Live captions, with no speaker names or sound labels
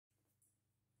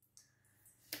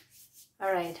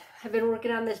All right, I've been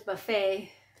working on this buffet,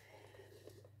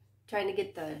 trying to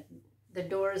get the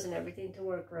doors and everything to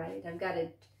work right. I've got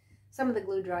some of the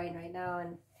glue drying right now,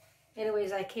 and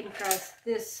anyways, I came across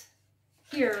this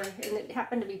here, and it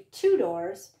happened to be 2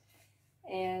 doors,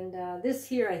 and this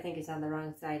here I think is on the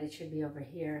wrong side. It should be over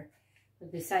here.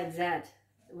 But besides that,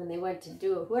 when they went to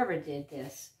do it, whoever did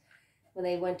this, when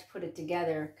they went to put it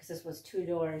together, because this was 2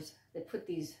 doors, they put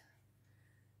these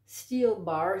steel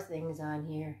bar things on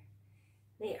here.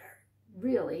 They are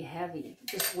really heavy. It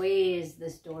just weighs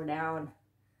this door down.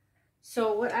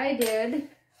 So what I did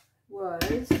was,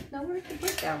 now where did you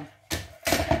put them?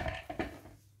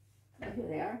 Oh, here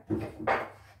they are.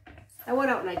 I went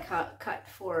out and I cut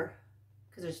 4,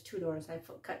 because there's 2 doors. I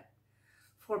cut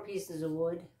 4 pieces of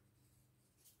wood.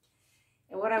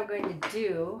 And what I'm going to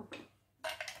do,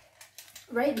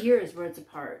 right here is where it's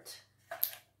apart.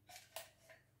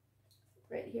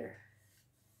 Right here.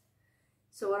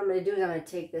 So what I'm going to do is I'm going to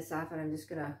take this off, and I'm just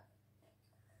going to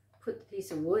put the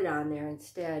piece of wood on there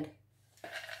instead.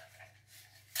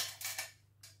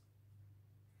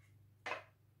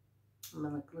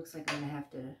 Looks like I'm going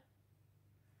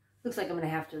to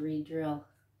have to re-drill,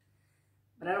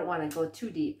 but I don't want to go too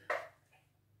deep.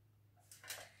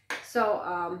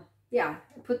 So yeah,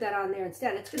 put that on there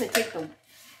instead. It's going to take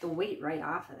the weight right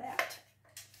off of that.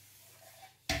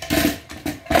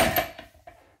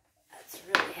 That's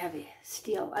really heavy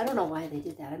steel. I don't know why they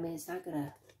did that. I mean, it's not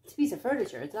gonna, it's a piece of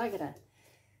furniture. It's not gonna,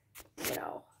 you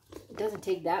know, it doesn't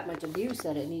take that much abuse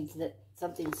that it needs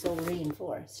something so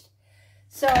reinforced.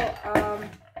 So I'm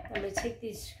gonna take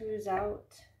these screws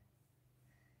out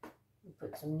and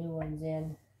put some new ones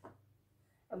in.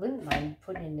 I wouldn't mind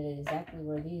putting it exactly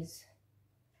where these,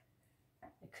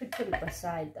 I could put it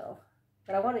beside though,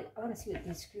 but I want to see what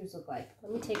these screws look like.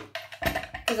 Let me take,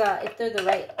 because if they're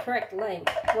the correct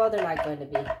length, well, they're not going to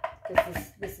be,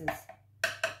 because this is,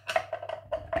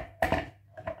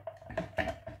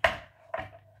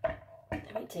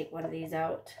 let me take one of these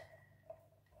out.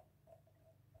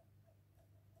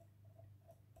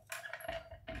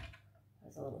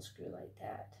 There's a little screw like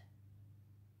that.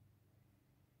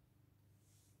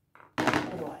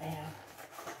 What do I have?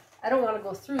 I don't want to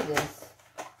go through this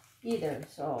either,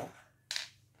 so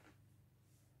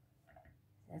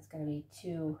that's going to be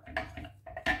 2.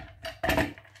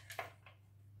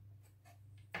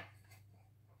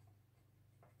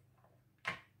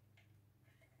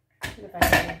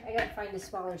 I got to find a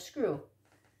smaller screw.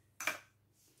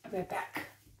 I'll be right back.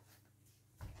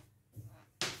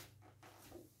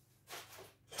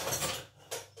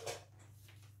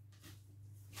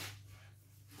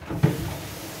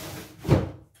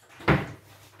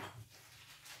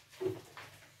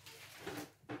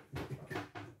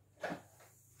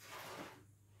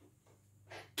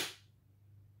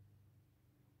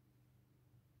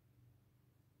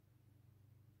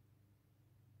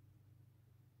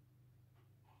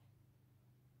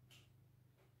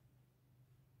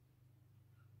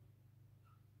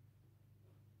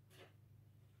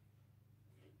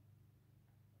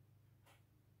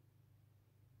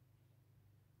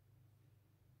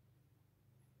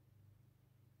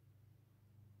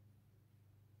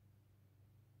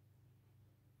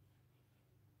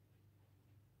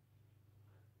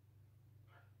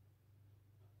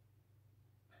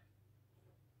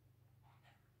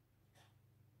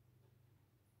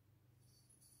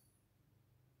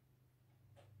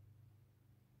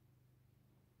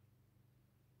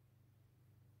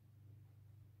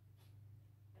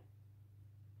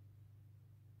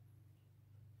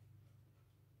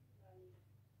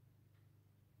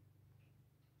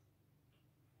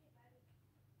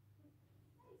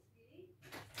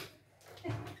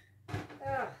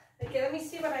 Okay, let me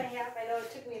see what I have. I know it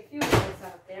took me a few minutes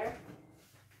out there.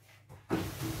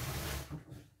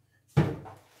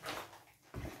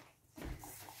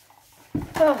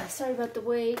 Oh, sorry about the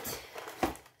wait.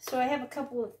 So I have a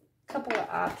couple of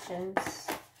options.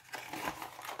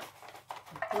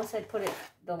 Unless I put it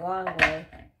the long way,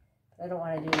 I don't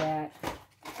want to do that.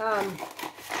 I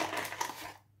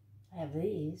have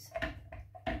these.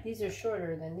 These are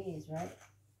shorter than these, right?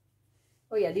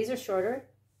 Oh yeah, these are shorter.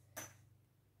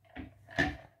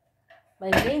 My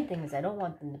main thing is I don't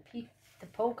want them to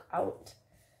poke out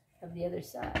of the other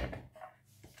side.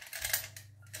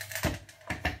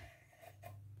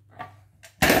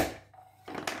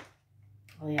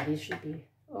 Oh yeah, these should be,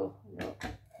 oh no.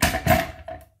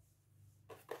 I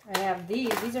have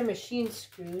these are machine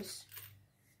screws.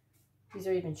 These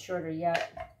are even shorter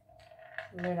yet.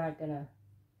 And they're not gonna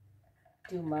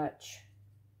do much.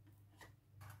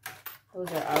 Those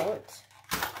are out.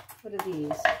 What are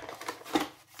these?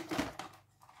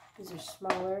 These are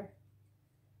smaller.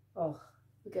 Oh,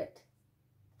 look at.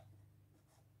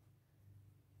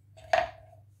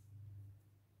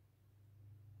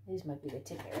 These might be the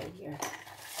ticket right here.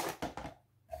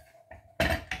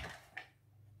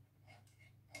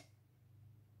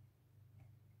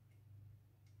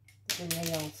 The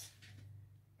nails.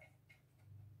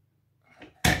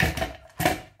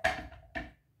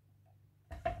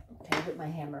 Okay, with my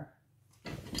hammer.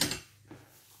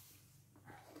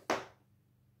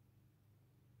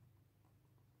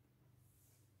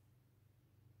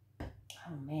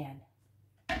 Oh man.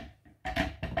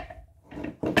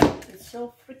 It's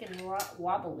so freaking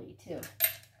wobbly too.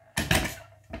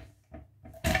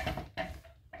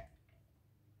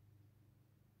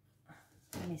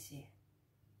 Let me see.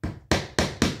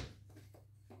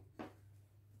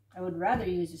 I would rather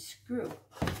use a screw.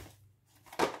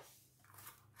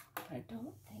 I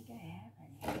don't think I have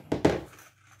any.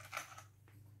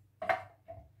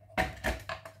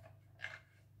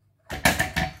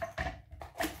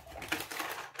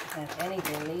 If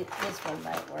anything, this one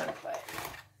might work, but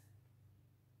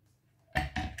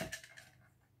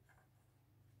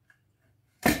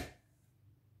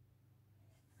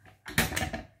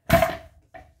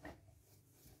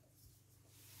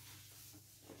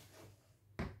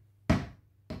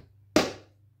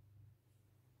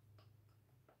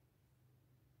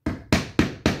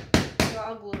so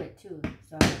I'll glue it too.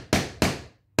 So.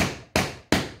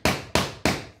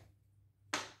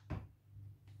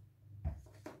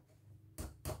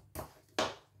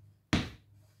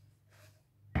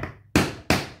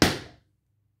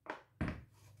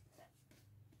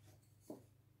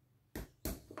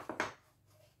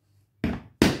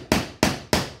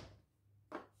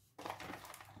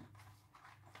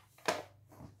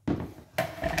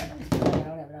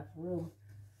 Room.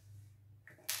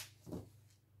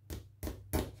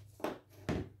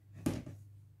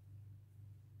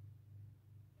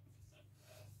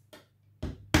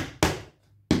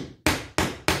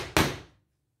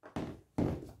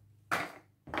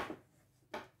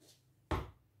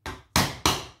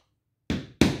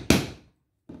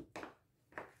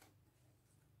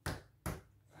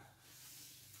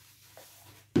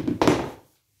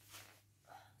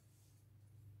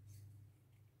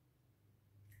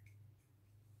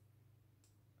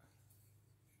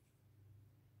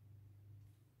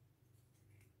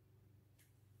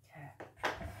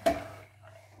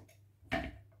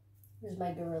 Here's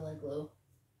my Gorilla Glue.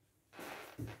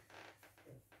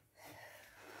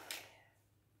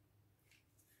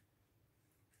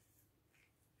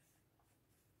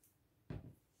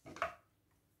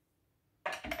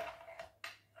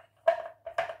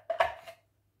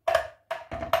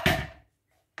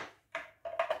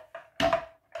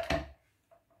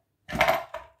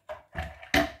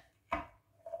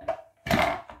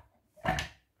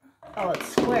 Oh,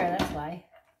 it's square, that's why.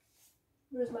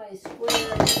 Where's my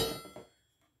square?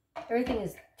 Everything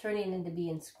is turning into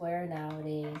being square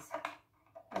nowadays.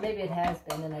 Or maybe it has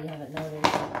been and I haven't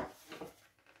noticed.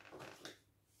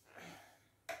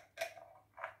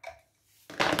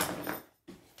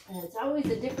 And it's always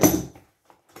a different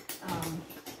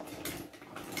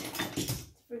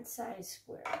size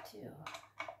square too.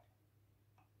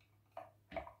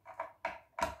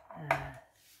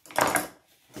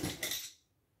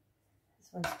 This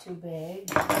one's too big.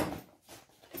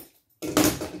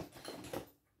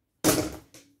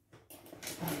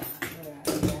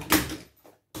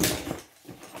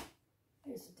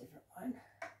 Here's a different one.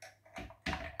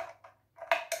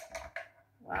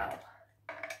 Wow.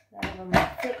 None of them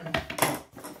are fitting.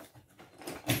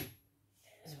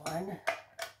 There's one.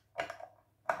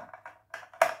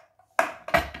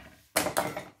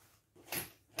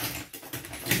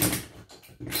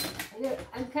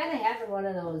 I'm kind of having one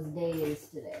of those days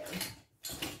today.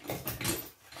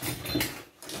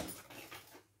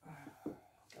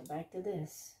 Go back to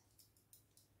this.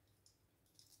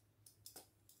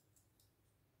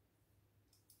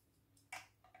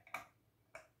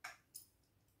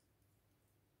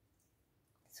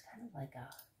 It's kind of like a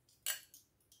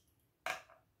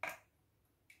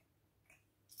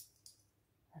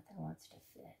nothing wants to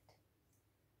fit.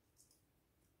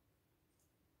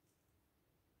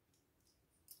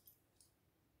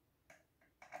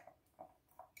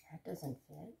 Doesn't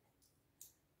fit.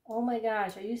 Oh my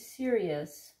gosh, are you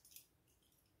serious?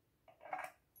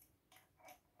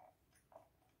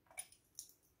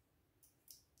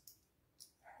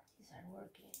 These aren't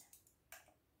working.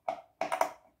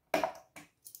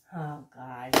 Oh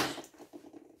gosh.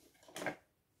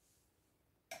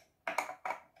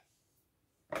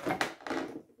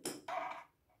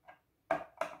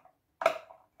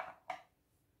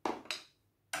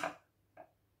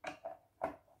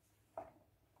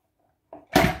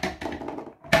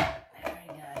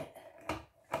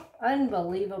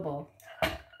 Unbelievable.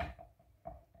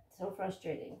 So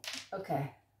frustrating.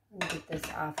 Okay, let me get this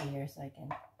off of here so I can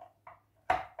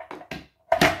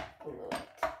glue it.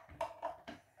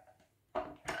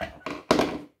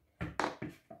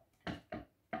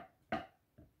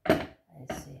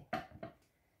 I see.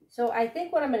 So I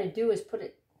think what I'm going to do is put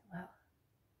it, well,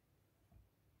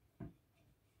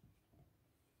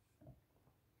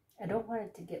 I don't want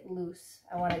it to get loose.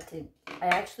 I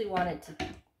actually want it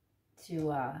to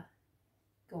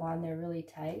go on there really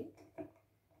tight.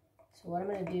 So what I'm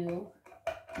going to do,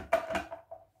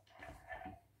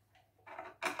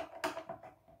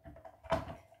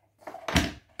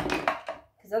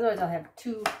 because otherwise I'll have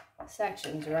two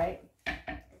sections, right?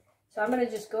 So I'm going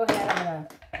to just go ahead, I'm going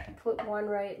to put one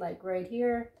right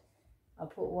here. I'll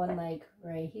put one like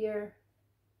right here.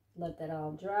 Let that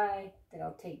all dry, then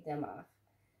I'll take them off.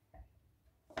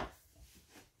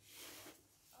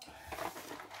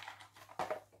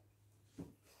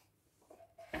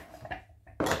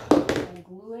 And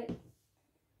glue it.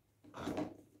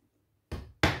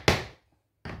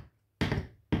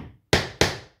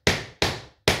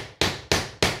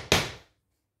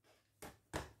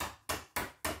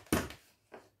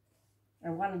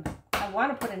 I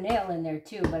want to put a nail in there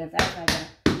too, but if that's not gonna,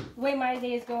 the way my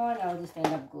day is going, I'll just end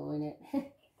up gluing it.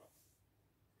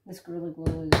 This Gorilla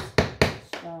Glue is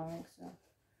strong, so.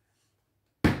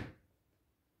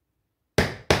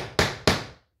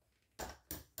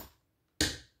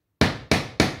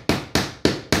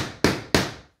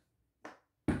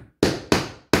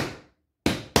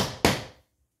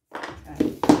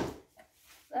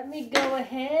 Let me go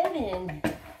ahead and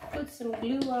put some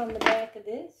glue on the back of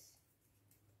this.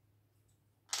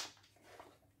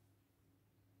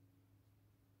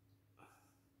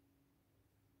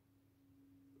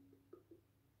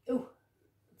 Ooh,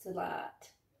 it's a lot.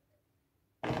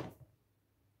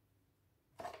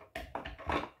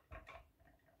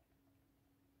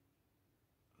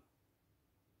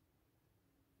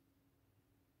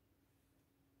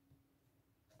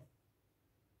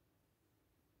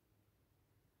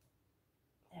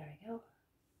 There we go.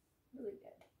 Really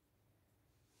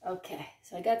good. Okay,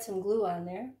 so I got some glue on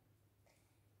there.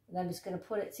 And I'm just going to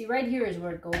put it, see right here is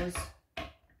where it goes. Put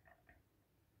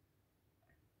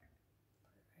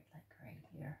it right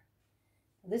here.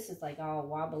 This is like all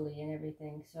wobbly and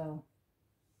everything, so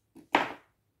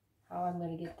how I'm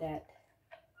going to get that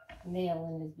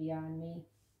nail in is beyond me.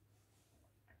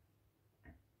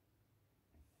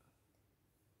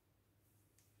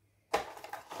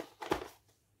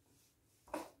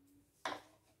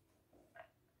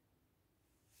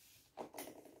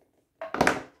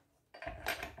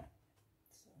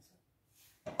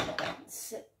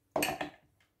 Sit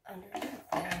underneath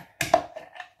there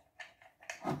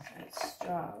so it's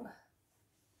strong.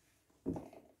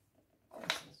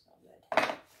 This is no good.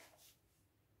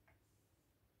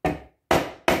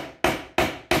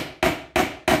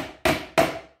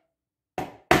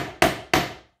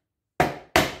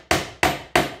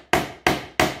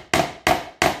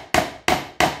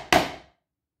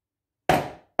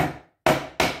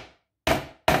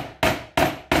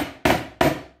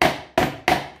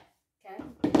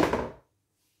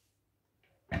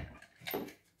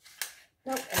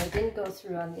 Nope, and it didn't go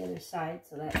through on the other side,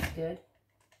 so that's good.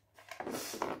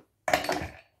 So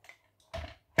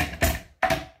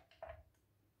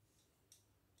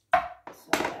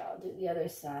now I'll do the other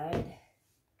side.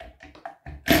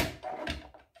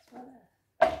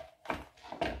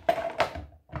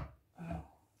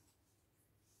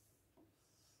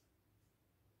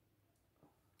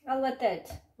 I'll let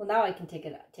that, well now I can take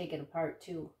it apart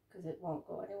too, because it won't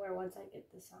go anywhere once I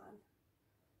get this on.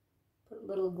 Put a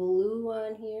little glue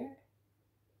on here.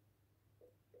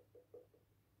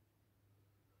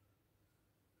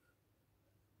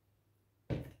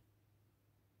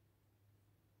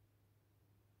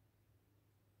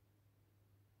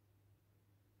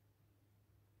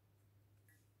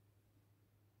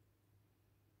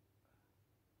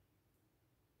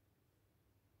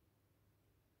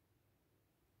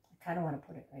 I kind of want to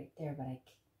put it right there, but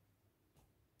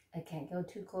I can't go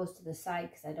too close to the side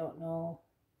because I don't know.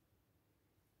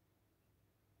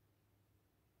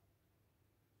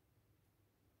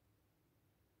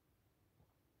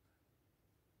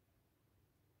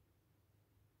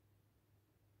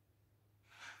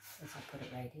 I guess I'll put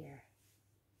it right here.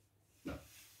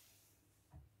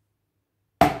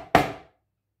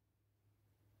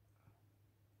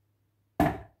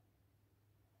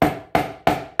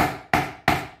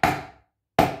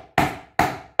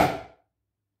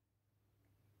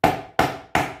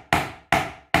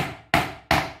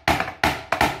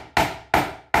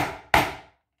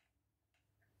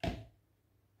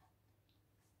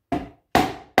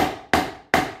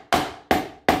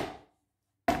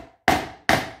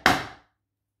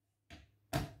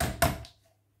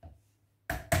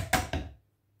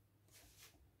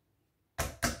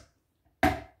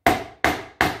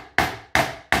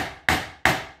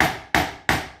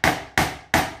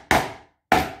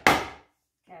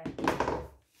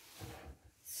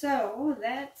 So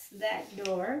that's that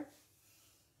door.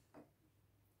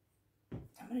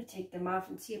 I'm going to take them off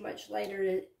and see how much lighter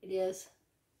it is.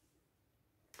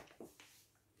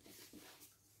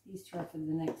 These two are for the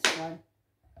next one.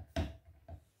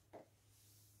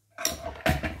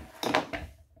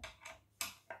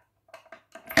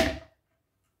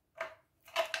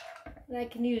 And I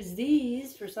can use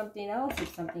these for something else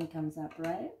if something comes up,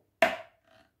 right?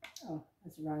 Oh,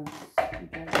 that's the wrong one.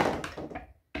 There's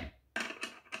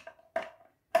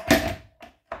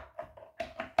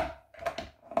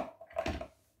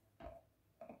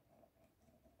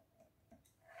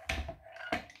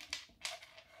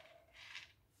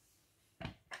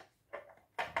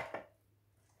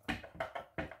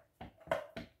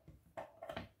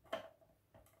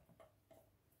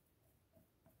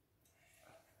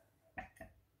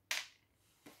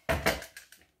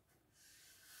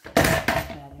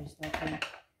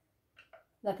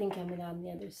nothing coming on the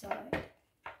other side.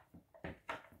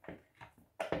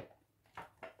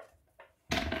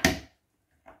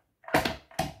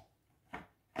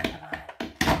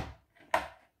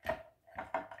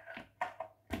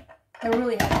 I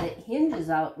really have the hinges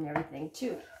out and everything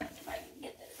too. If I can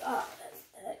get this off, that's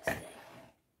the next thing.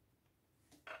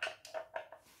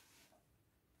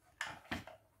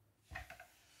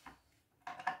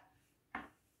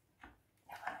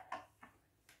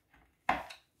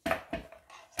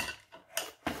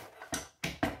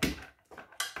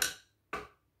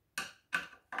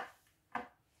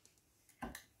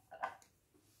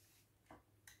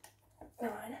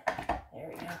 There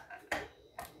we go.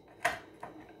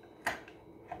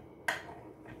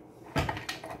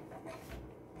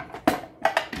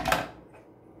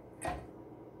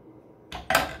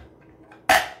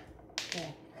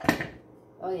 Okay.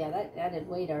 Oh yeah, that added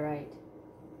weight, all right.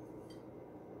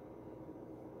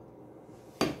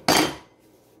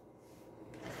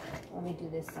 Let me do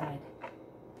this side.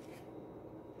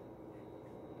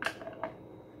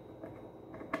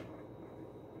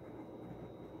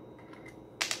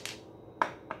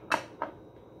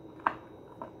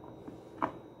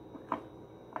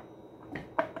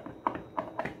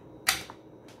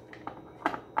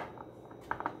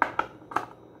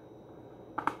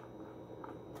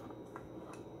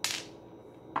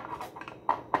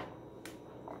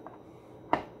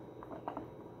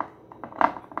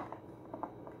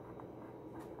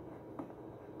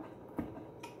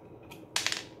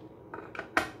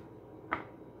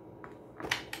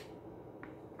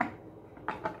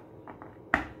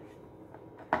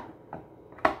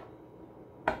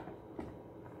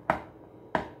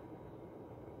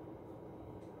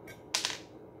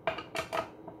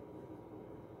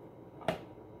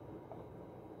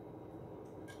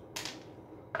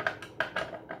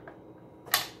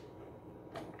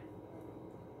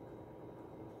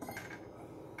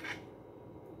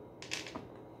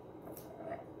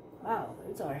 Wow,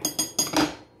 those are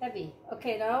heavy.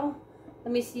 Okay, now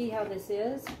let me see how this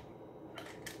is.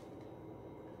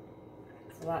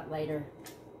 It's a lot lighter.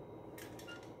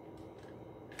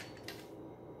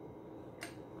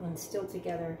 And still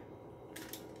together.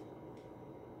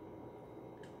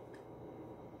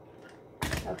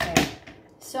 Okay,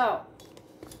 so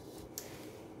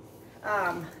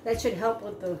that should help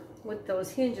with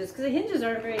those hinges, because the hinges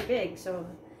aren't very big, so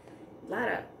a lot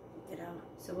of,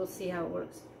 so we'll see how it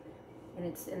works.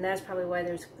 And that's probably why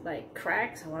there's like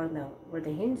cracks along where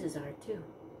the hinges are too.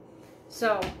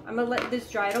 So I'm gonna let this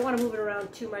dry. I don't want to move it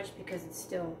around too much because it's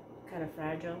still kind of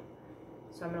fragile.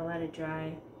 So I'm gonna let it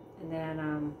dry, and then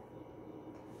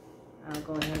I'll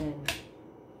go ahead and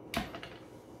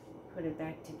put it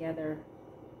back together.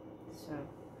 So,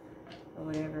 or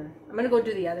whatever. I'm gonna go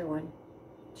do the other one.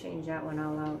 Change that one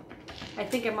all out. I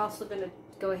think I'm also gonna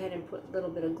go ahead and put a little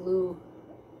bit of glue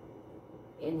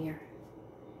in here,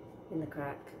 in the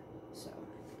crack. So,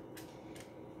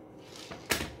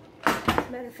 as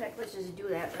a matter of fact, let's just do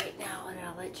that right now, and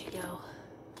I'll let you go.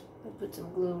 I'll put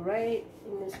some glue right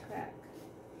in this crack,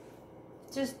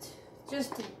 just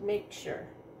to make sure.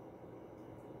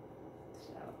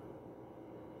 So,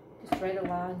 just right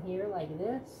along here like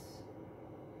this.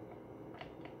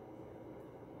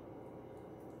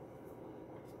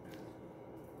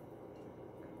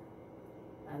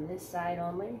 On this side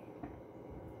only,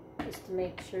 just to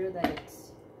make sure that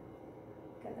it's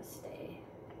gonna stay.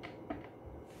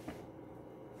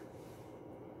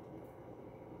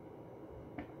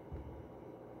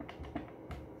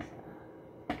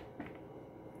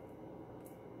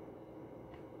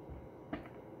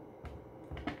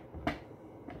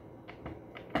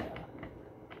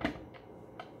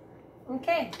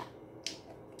 Okay,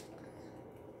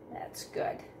 that's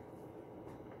good.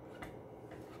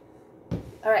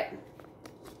 All right,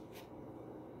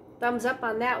 thumbs up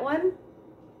on that one.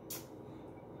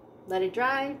 Let it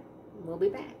dry. We'll be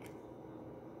back.